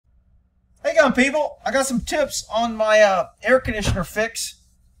going, people? I got some tips on my air conditioner fix,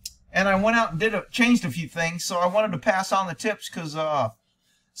 and I went out and changed a few things, so I wanted to pass on the tips because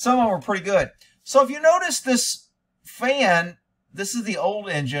some of them were pretty good. So if you notice this fan, this is the old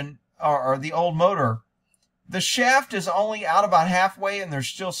engine, or the old motor. The shaft is only out about halfway, and there's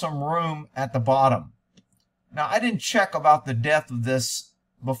still some room at the bottom. Now, I didn't check about the depth of this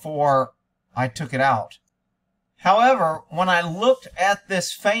before I took it out. However, when I looked at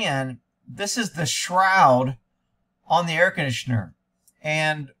this fan, this is the shroud on the air conditioner.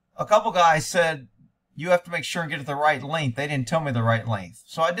 And a couple guys said, you have to make sure and get it the right length. They didn't tell me the right length.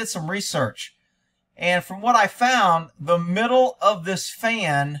 So I did some research. And from what I found, the middle of this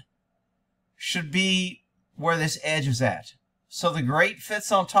fan should be where this edge is at. So the grate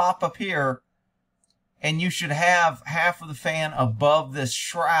fits on top up here, and you should have half of the fan above this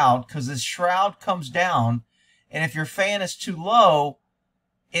shroud, because this shroud comes down, and if your fan is too low,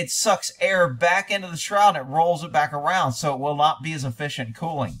 it sucks air back into the shroud and it rolls it back around, so it will not be as efficient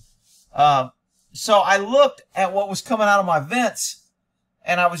cooling. So I looked at what was coming out of my vents,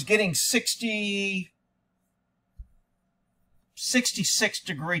 and I was getting 66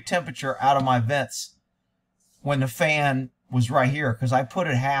 degree temperature out of my vents when the fan was right here, because I put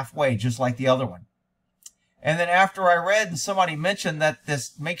it halfway just like the other one. And then after I read, and somebody mentioned that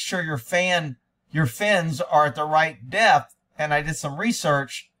this, make sure your fins are at the right depth, and I did some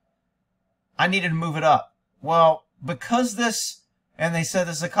research, I needed to move it up. Well, because this, and they said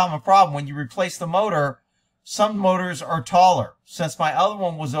this is a common problem, when you replace the motor, some motors are taller. Since my other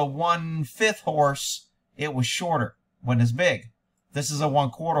one was a 1/5 horse, it was shorter, wasn't as big. This is a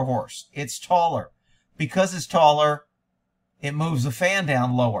 1/4 horse. It's taller. Because it's taller, it moves the fan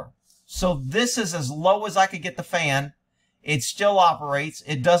down lower. So this is as low as I could get the fan. It still operates.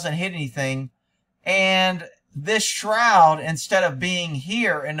 It doesn't hit anything. And this shroud, instead of being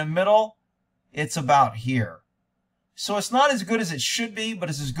here in the middle, it's about here. So it's not as good as it should be, but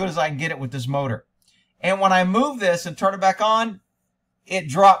it's as good as I can get it with this motor. And when I move this and turn it back on, it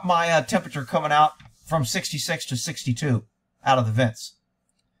dropped my temperature coming out from 66 to 62 out of the vents.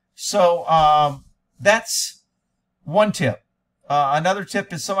 So that's one tip. Another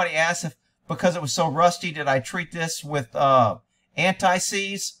tip is somebody asked if, because it was so rusty, did I treat this with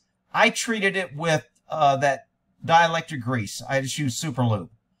anti-seize? I treated it with that dielectric grease. I just used super lube.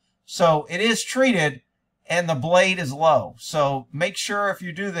 So it is treated, and the blade is low. So make sure if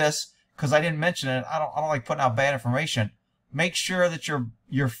you do this, because I didn't mention it, I don't like putting out bad information. Make sure that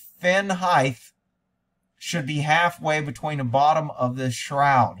your fin height should be halfway between the bottom of this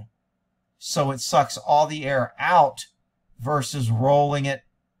shroud, so it sucks all the air out versus rolling it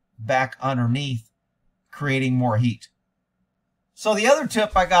back underneath, creating more heat. So the other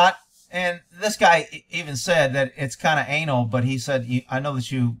tip I got, and this guy even said that it's kind of anal, but he said, I know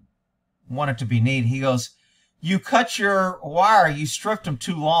that you want it to be neat. He goes, you cut your wire, you stripped them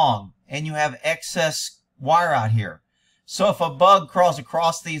too long, and you have excess wire out here. So if a bug crawls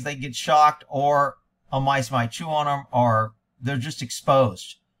across these, they get shocked, or a mice might chew on them, or they're just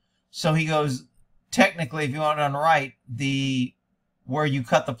exposed. So he goes, technically, if you want it done right, where you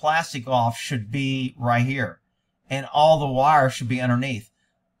cut the plastic off should be right here, and all the wire should be underneath.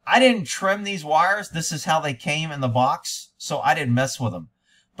 I didn't trim these wires. This is how they came in the box, so I didn't mess with them.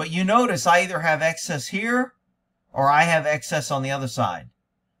 But you notice I either have excess here or I have excess on the other side.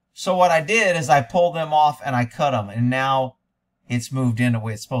 So what I did is I pulled them off and I cut them, and now it's moved in the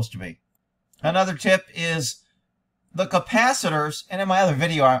way it's supposed to be. Another tip is the capacitors, and in my other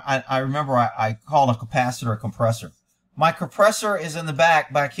video, I remember I called a capacitor a compressor. My compressor is in the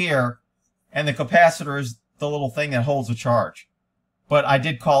back here, and the capacitor is the little thing that holds the charge. But I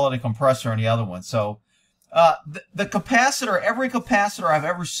did call it a compressor in the other one. So the capacitor, every capacitor I've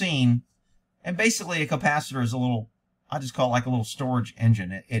ever seen, and basically a capacitor is a little, I just call it like a little storage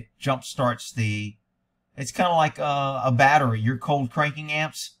engine. It jump starts it's kind of like a battery, your cold cranking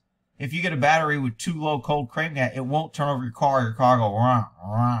amps. If you get a battery with too low cold cranking amp, it won't turn over your car will go rah,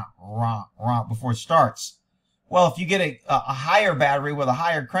 rah, rah, rah before it starts. Well, if you get a higher battery with a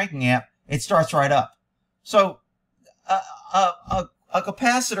higher cranking amp, it starts right up. So a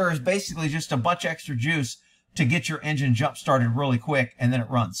capacitor is basically just a bunch of extra juice to get your engine jump started really quick, and then it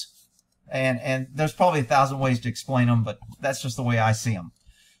runs. And there's probably 1,000 ways to explain them, but that's just the way I see them.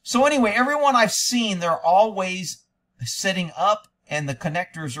 So anyway, everyone I've seen, they're always sitting up, and the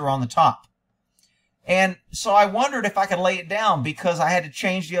connectors are on the top. And so I wondered if I could lay it down, because I had to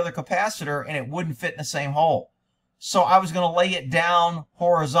change the other capacitor and it wouldn't fit in the same hole. So I was going to lay it down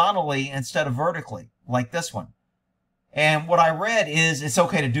horizontally instead of vertically, like this one. And what I read is it's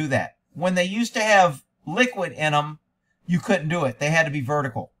okay to do that. When they used to have liquid in them, you couldn't do it. They had to be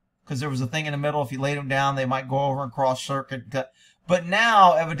vertical, because there was a thing in the middle. If you laid them down, they might go over and cross circuit. But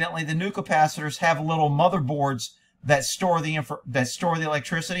now, evidently, the new capacitors have little motherboards that store the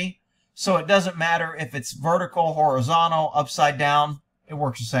electricity. So it doesn't matter if it's vertical, horizontal, upside down. It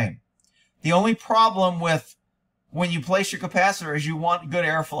works the same. The only problem with when you place your capacitor is you want good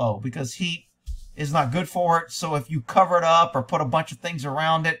airflow, because heat is not good for it. So if you cover it up or put a bunch of things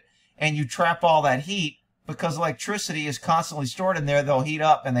around it and you trap all that heat, because electricity is constantly stored in there, they'll heat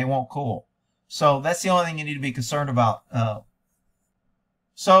up and they won't cool. So that's the only thing you need to be concerned about.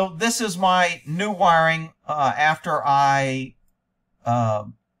 So this is my new wiring after I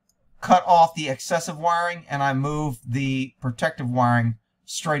cut off the excessive wiring and I moved the protective wiring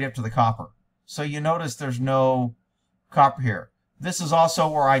straight up to the copper. So you notice there's no copper here. This is also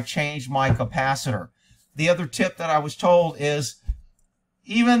where I changed my capacitor. The other tip that I was told is,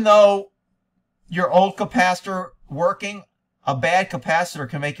 even though your old capacitor working, a bad capacitor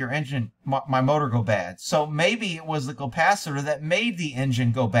can make your engine, my motor, go bad. So maybe it was the capacitor that made the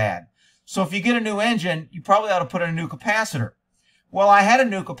engine go bad. So if you get a new engine, you probably ought to put in a new capacitor. Well, I had a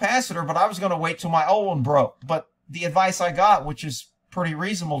new capacitor, but I was going to wait till my old one broke. But the advice I got, which is pretty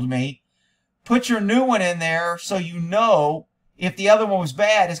reasonable to me, put your new one in there so you know if the other one was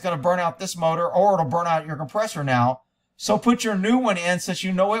bad, it's going to burn out this motor, or it'll burn out your compressor now. So put your new one in since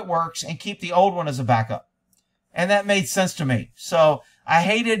you know it works, and keep the old one as a backup. And that made sense to me. So I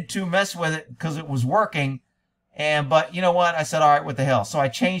hated to mess with it because it was working. But you know what? I said, all right, what the hell? So I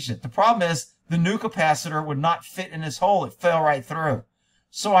changed it. The problem is the new capacitor would not fit in this hole. It fell right through.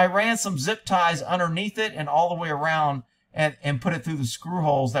 So I ran some zip ties underneath it and all the way around and put it through the screw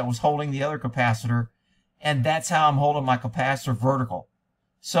holes that was holding the other capacitor. And that's how I'm holding my capacitor vertical.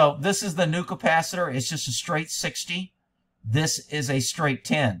 So this is the new capacitor. It's just a straight 60. This is a straight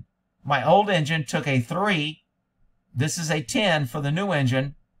 10. My old engine took a 3. This is a 10 for the new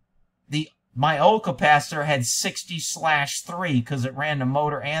engine. My old capacitor had 60/3 because it ran the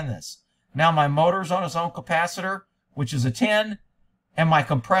motor and this. Now my motor's on its own capacitor, which is a 10, and my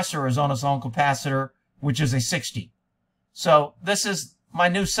compressor is on its own capacitor, which is a 60. So this is my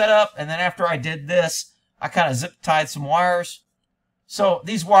new setup, and then after I did this, I kind of zip tied some wires. So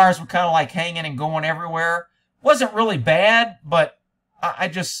these wires were kind of like hanging and going everywhere. Wasn't really bad, but I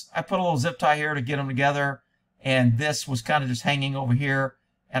put a little zip tie here to get them together, and this was kind of just hanging over here,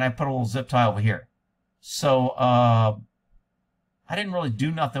 and I put a little zip tie over here. So I didn't really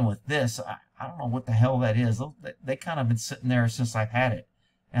do nothing with this. I don't know what the hell that is. They kind of been sitting there since I've had it,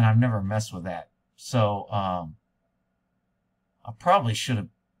 and I've never messed with that. So I probably should have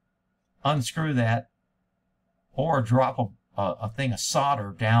unscrewed that or drop a thing of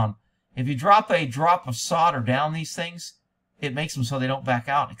solder down. If you drop a drop of solder down these things, it makes them so they don't back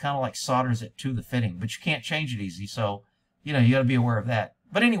out. It kind of like solders it to the fitting, but you can't change it easy. So, you know, you got to be aware of that.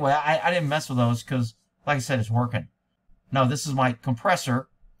 But anyway, I didn't mess with those because, like I said, it's working. Now, this is my compressor.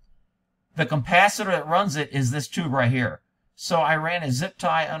 The capacitor that runs it is this tube right here. So I ran a zip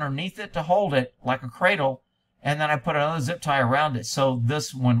tie underneath it to hold it like a cradle, and then I put another zip tie around it so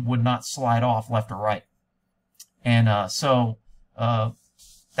this one would not slide off left or right. And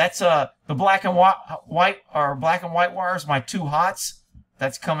that's the black and white wires, my 2 hots.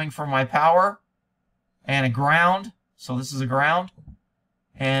 That's coming from my power and a ground. So this is a ground.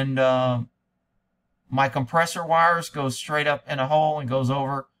 And my compressor wires go straight up in a hole and goes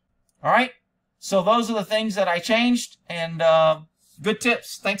over. All right. So those are the things that I changed, and good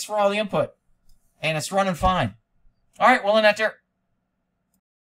tips. Thanks for all the input. And it's running fine. All right. Well, in that there.